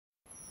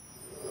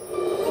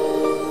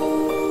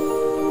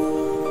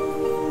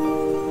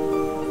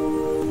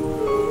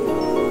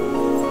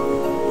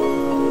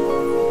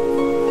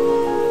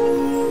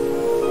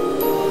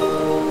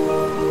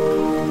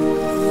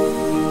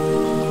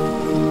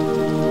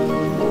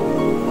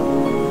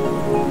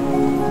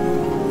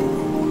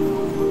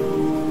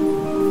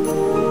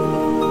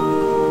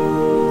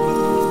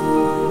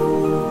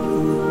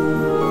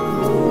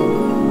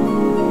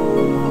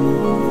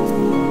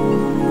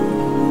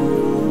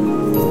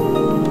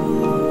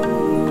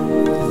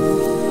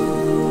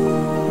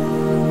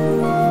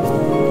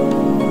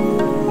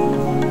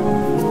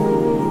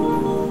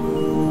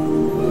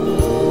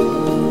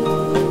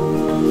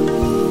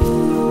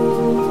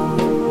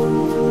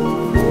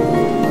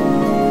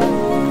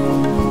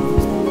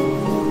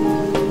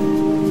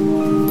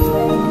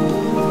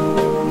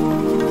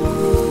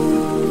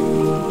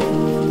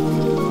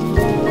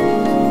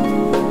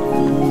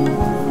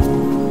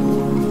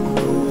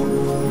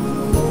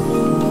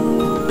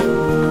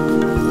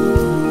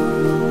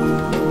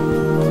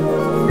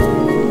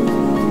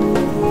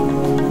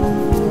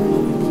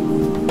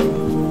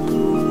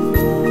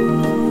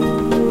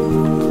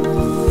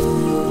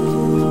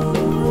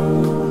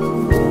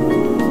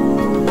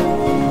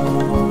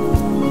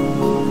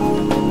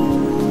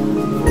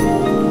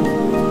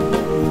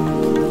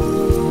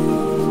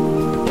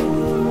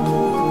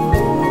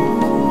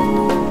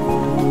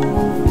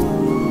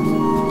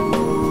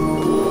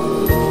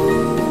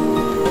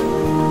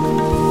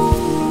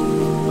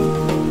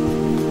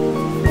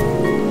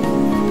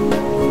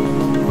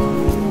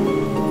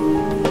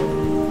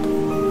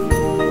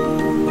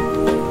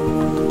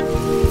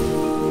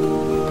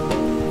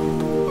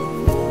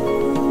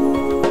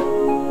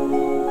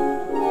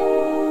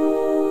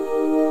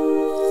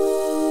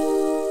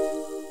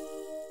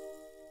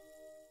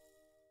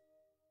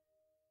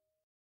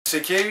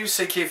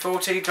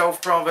CQ40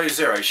 Golf Bravo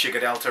 0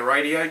 Sugar Delta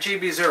Radio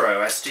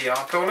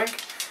GB0SDR calling.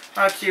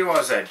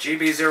 QRZ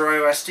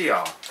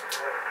GB0SDR.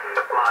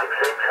 Mike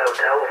 6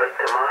 Hotel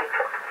Victor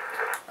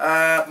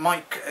Mike.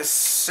 Mike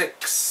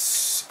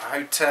 6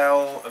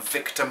 Hotel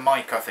Victor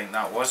Mike, I think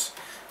that was.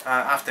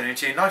 Afternoon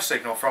to you. Nice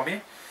signal from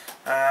you.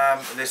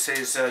 This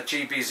is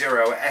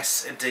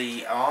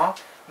GB0SDR.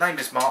 Name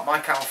is Mark.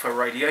 Mike Alpha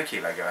Radio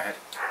Kilo. Go ahead.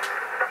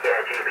 Yeah,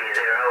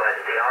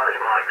 GB0SDR is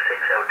Mike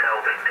 6 Hotel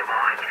Victor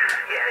Mike.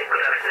 Yeah,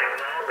 good afternoon,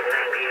 Mark. The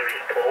name here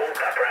is Paul,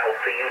 Papa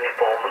Alpha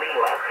Uniform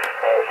Lima,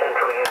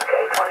 Central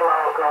UK, 20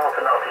 miles north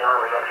of Nottingham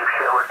on the edge of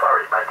Sherwood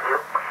Forest. Back to you.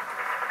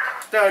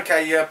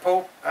 Okay,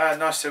 Paul.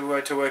 Nice to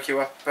work you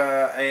up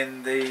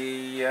in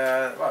the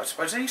well, I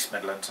suppose East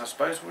Midlands. I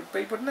suppose would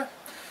be, wouldn't it?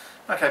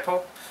 Okay,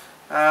 Paul.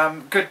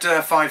 Good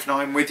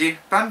 5.9 with you.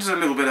 Band's a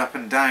little bit up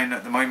and down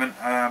at the moment.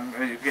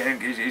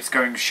 It's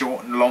going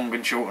short and long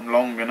and short and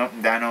long and up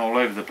and down all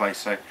over the place.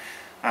 So,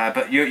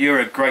 but you're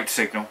a great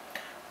signal,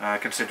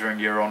 considering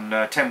you're on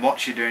 10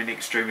 watts. You're doing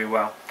extremely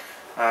well.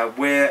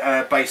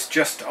 We're based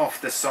just off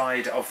the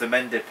side of the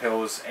Mendip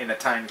Hills in a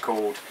town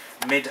called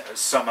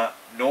Midsomer,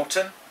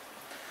 Norton,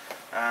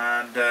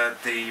 and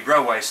the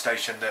railway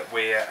station that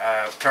we're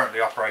currently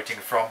operating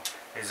from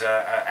is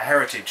a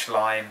heritage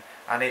line.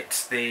 And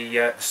it's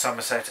the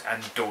Somerset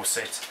and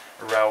Dorset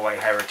Railway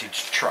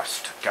Heritage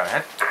Trust. Go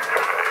ahead.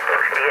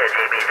 Yeah,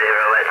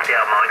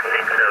 GB0SDR Mike 6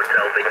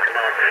 Hotel Victor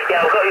Mark.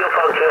 Yeah, I've got your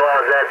phone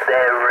QRZ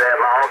there,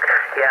 Mark.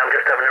 Yeah, I'm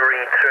just having a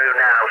read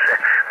through now, so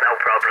no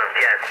problem.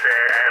 Yes,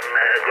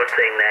 good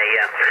thing there,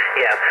 yeah.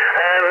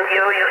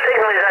 Your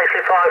signal is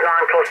actually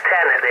 5.9 plus 10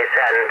 at this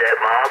end,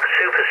 Mark.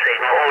 Super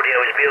signal. Audio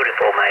is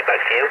beautiful, mate.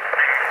 Back to you.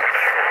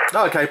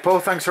 Okay, Paul.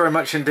 Thanks very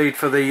much indeed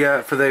for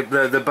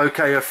the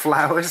bouquet of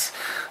flowers.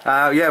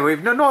 Yeah,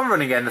 we've not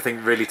running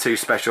anything really too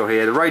special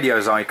here. The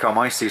radio's ICOM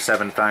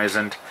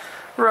IC7000,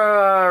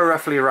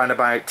 roughly around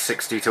about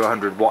 60 to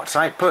 100 watts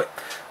output,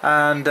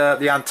 and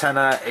the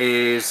antenna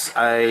is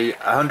a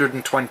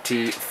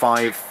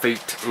 125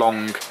 feet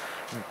long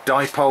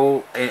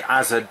dipole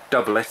as a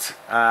doublet,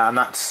 and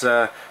that's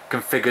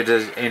configured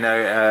as in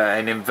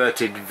an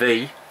inverted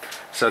V.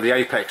 So the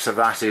apex of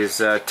that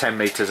is 10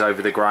 meters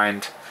over the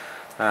ground.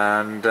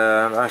 And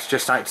that's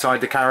just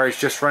outside the carriage,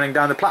 just running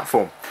down the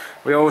platform.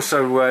 We're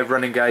also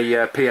running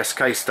a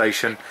PSK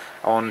station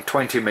on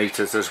 20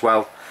 meters as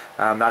well.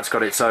 That's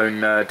got its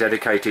own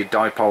dedicated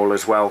dipole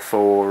as well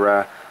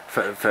for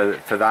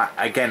that,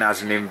 again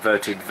as an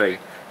inverted V.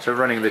 So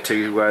running the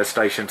two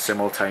stations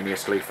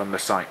simultaneously from the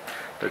site.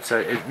 But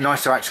it's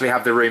nice to actually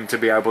have the room to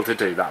be able to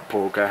do that.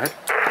 Paul, go ahead.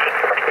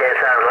 Yeah,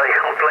 sounds like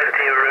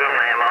plenty of room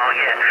there, Mark.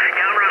 Yeah,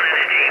 I'm running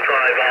a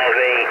G5RV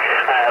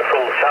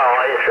full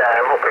size,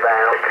 up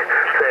about 30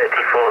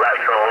 foot,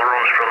 that's all.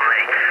 Runs from the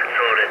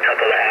sort of top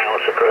of the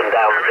house up and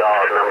down the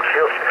garden.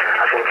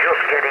 I can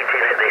just get it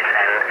in at this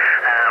end.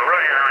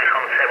 Running an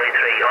ICOM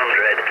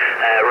 7300,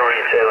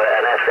 running through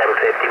an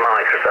SM50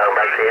 microphone.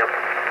 Back to you.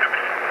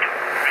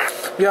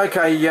 Yeah,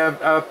 okay,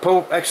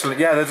 Paul, excellent.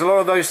 Yeah, there's a lot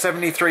of those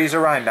 73s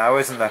around now,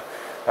 isn't there?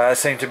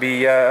 Seem to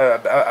be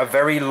a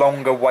very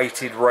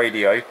long-awaited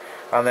radio,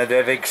 and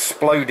they've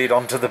exploded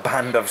onto the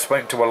band. I've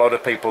spoken to a lot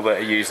of people that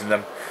are using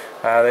them.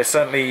 They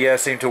certainly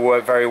seem to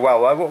work very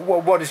well.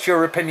 What is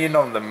your opinion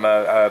on them,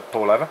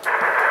 Paul, ever?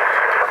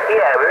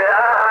 Yeah,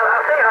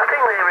 I think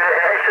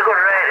it's a good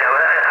radio.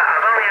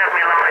 I've only had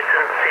my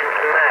licence since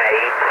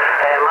May.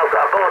 I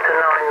bought a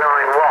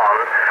 991,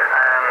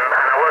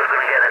 and I was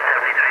going to get a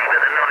 73, but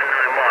the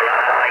 991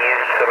 I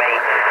used for me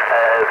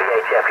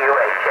VHF,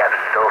 UHF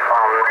stuff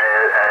on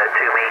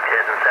 2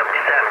 meters and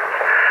 77s.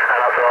 And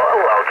I thought,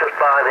 oh, I'll just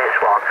buy this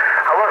one.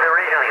 I was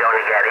originally going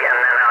to get it, and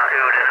then I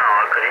hooed and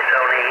hawed because it's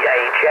only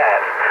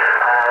HF.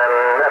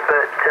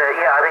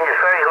 Yeah, I think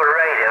it's a very good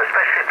radio,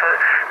 especially for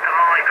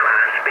my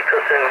class,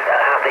 because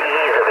of the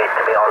ease of it,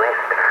 to be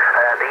honest.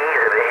 The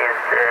ease of it is,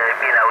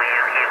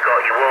 you've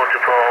got your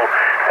waterfall,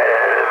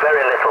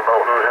 very little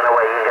buttons, and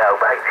away you go.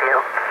 Back to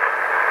you.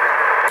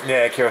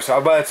 Yeah,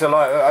 QSO. But it's a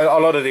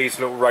lot of these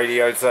little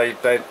radios.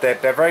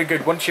 They're very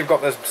good once you've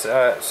got this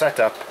set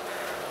up.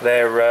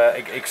 They're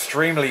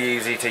extremely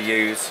easy to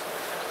use,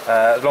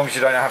 as long as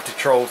you don't have to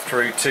troll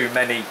through too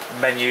many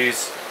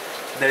menus.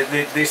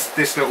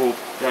 This little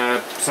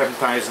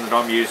 7000 that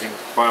I'm using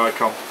by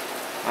ICOM,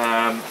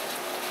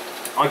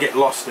 I get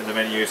lost in the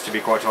menus, to be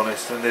quite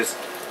honest, and there's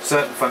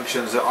certain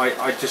functions that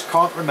I just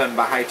can't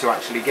remember how to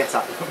actually get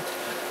at them.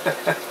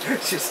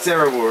 It's just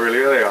terrible, really,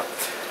 they are.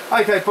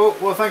 Okay, Paul,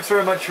 well thanks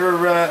very much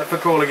for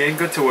calling in,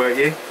 good to work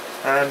you,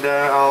 and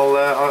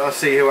I'll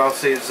see who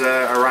else is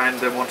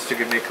around and wants to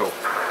give me a call.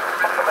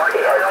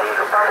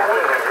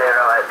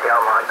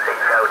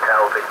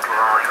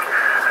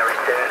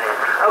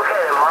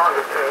 Okay, Mark,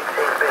 it's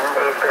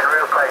been a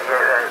real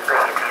pleasure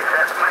speaking to you,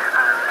 sir,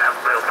 and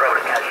we'll probably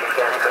catch you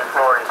again if it's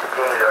more into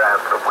June or out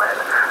somewhere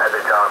at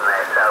the time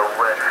there. So,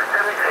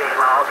 73,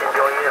 Mark,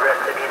 enjoy the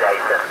rest of your day,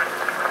 sir.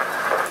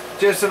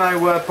 Just to know,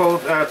 Paul,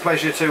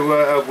 pleasure to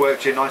have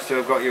worked you. Nice to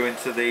have got you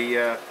into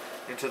the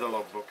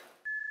logbook.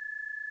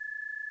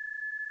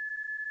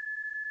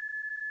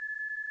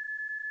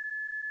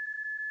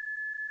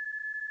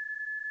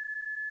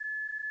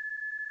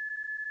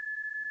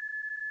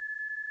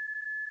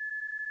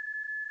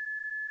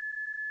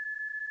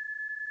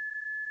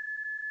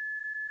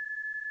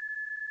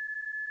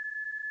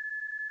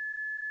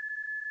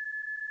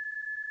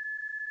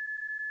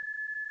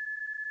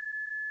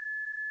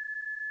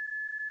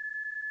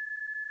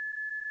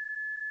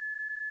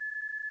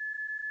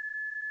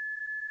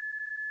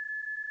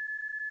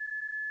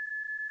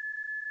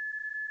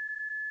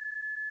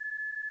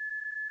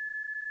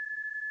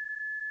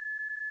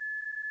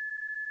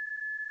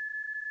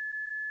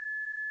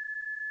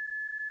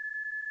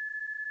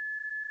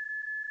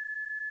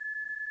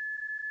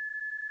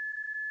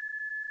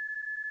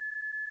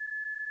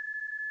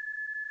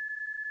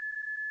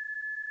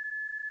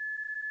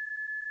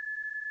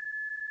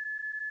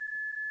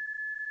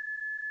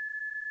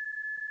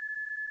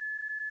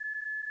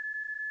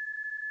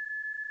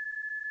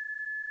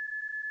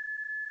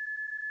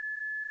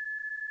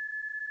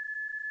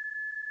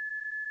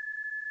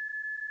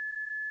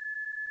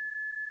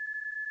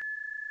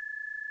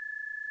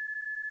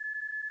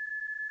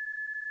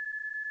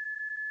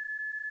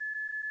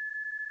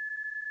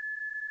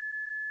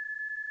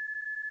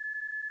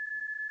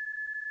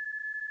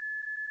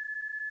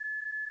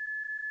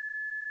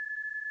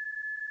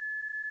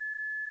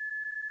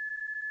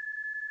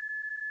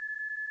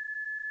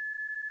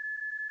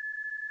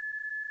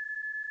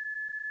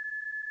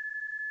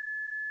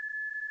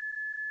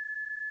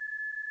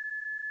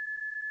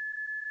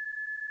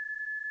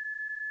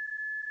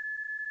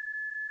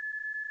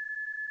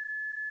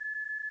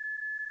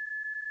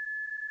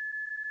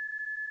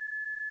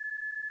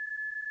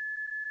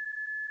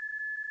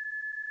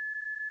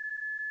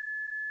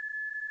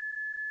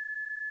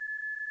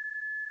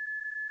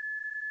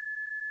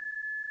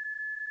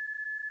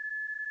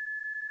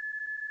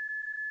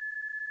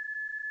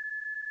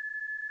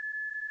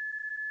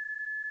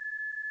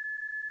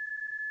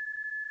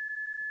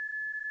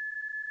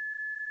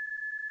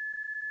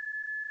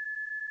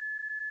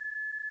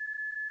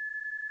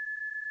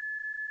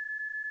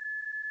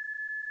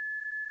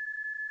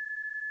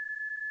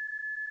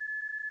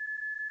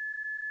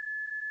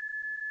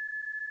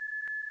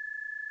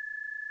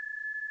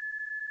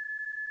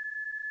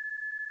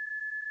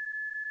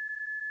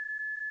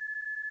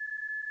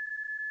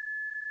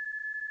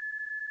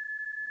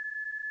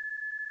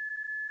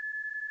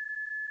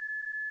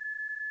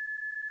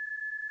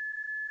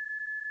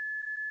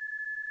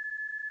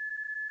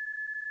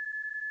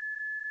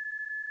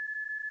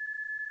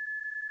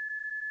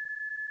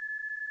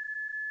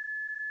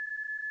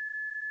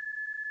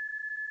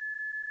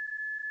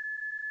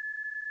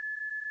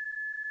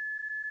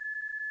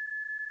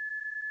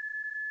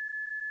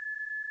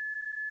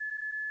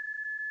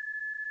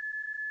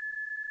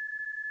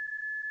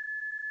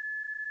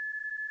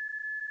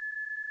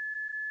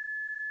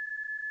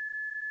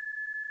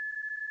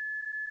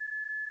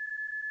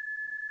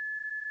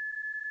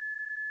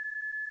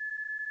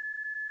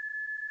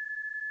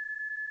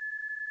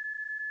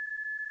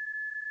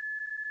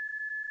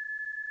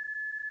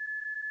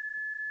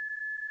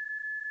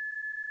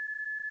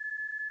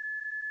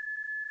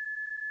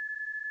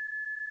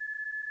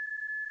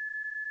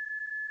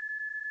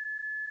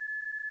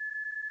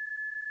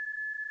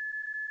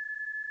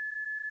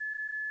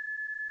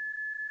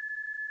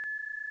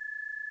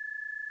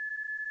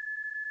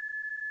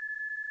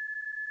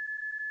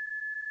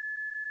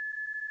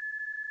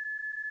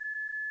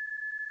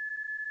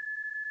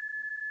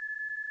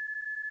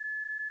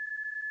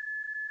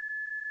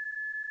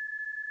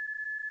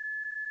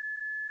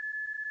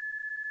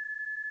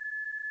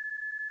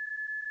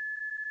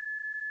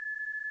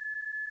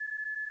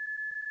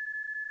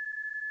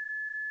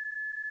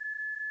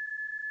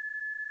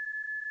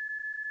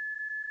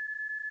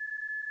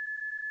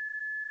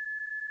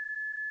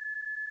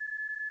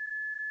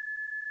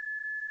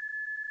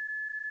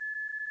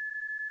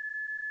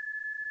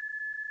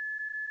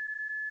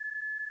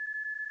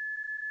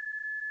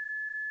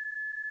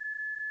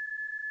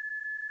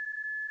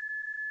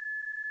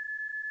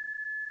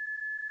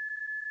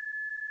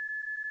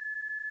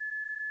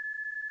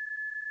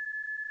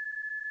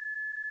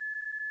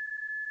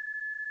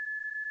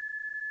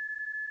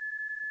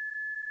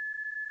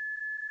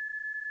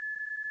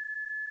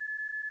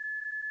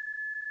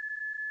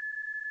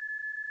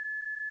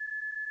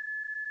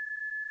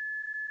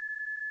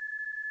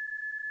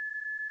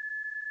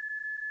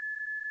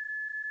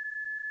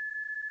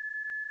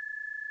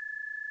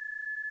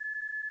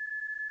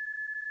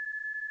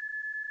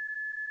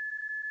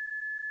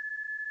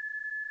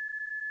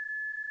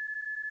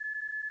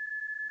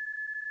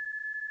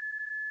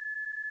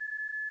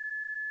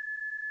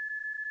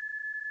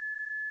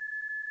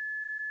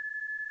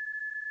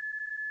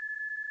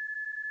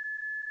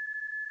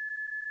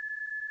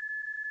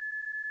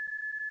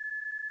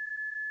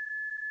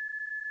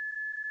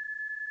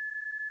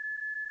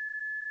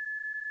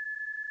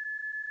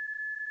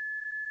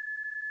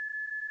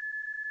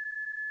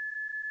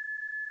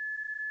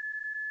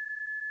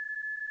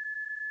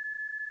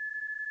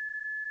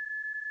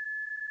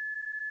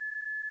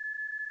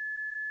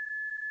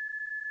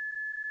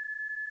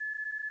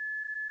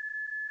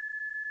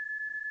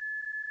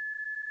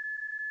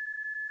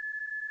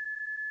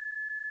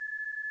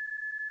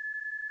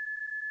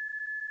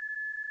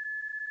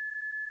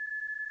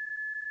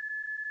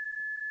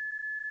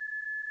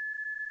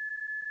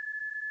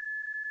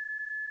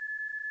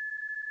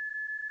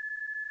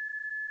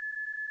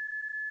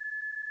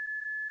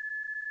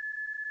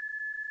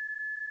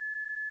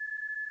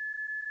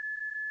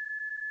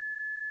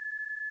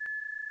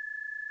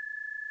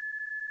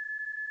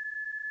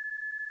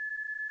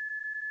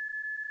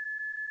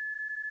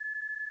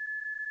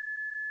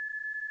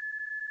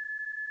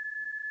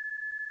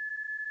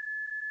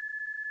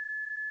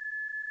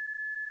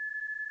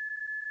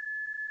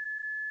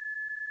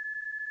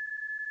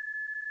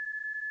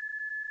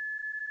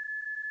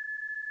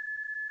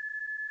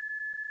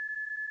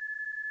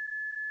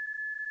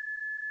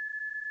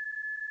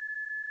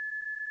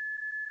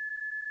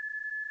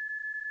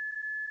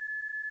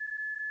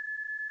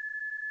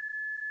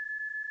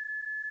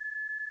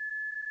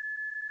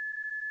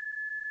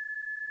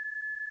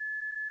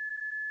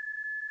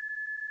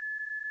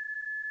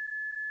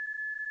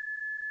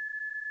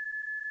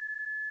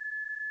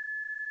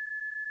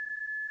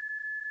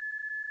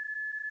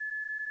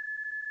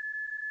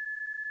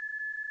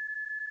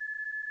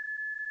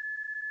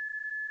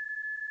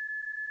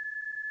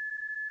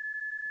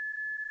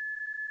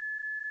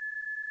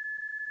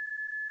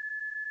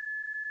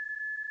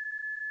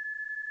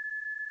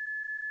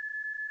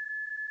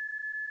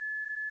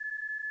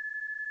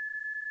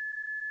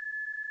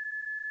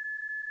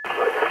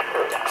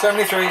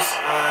 73s,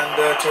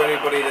 and to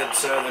anybody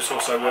that's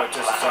also worked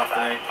us this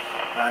afternoon,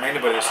 and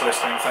anybody that's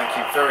listening, thank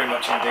you very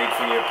much indeed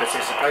for your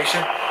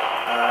participation.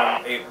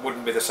 It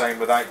wouldn't be the same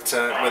without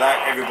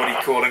everybody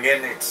calling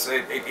in.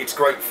 It's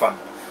great fun.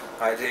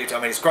 I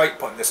mean, it's great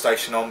putting the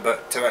station on,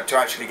 but to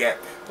actually get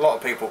a lot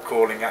of people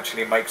calling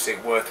actually makes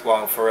it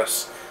worthwhile for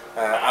us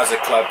as a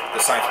club, the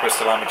South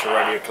Bristol Amateur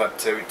Radio Club,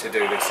 to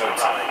do this. So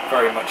it's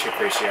very much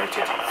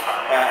appreciated.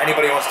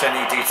 Anybody wants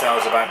any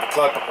details about the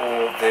club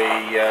or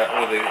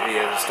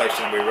the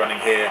station we're running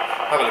here,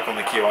 have a look on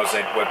the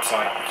QRZ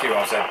website,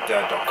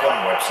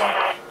 QRZ.com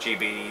website,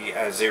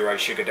 GB0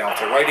 Sugar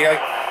Delta Radio,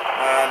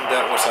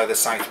 and also the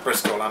South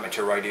Bristol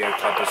Amateur Radio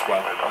Club as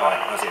well,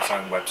 has its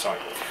own website.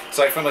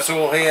 So from us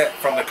all here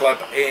from the club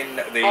in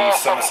the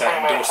Somerset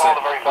and Dorset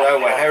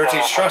Railway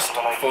Heritage Trust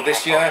for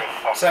this year,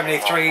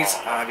 73s,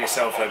 have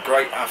yourself a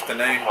great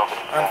afternoon,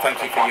 and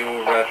thank you for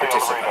your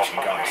participation,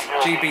 guys.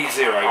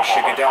 GB0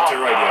 Sugar Delta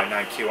Radio,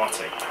 now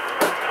QRT.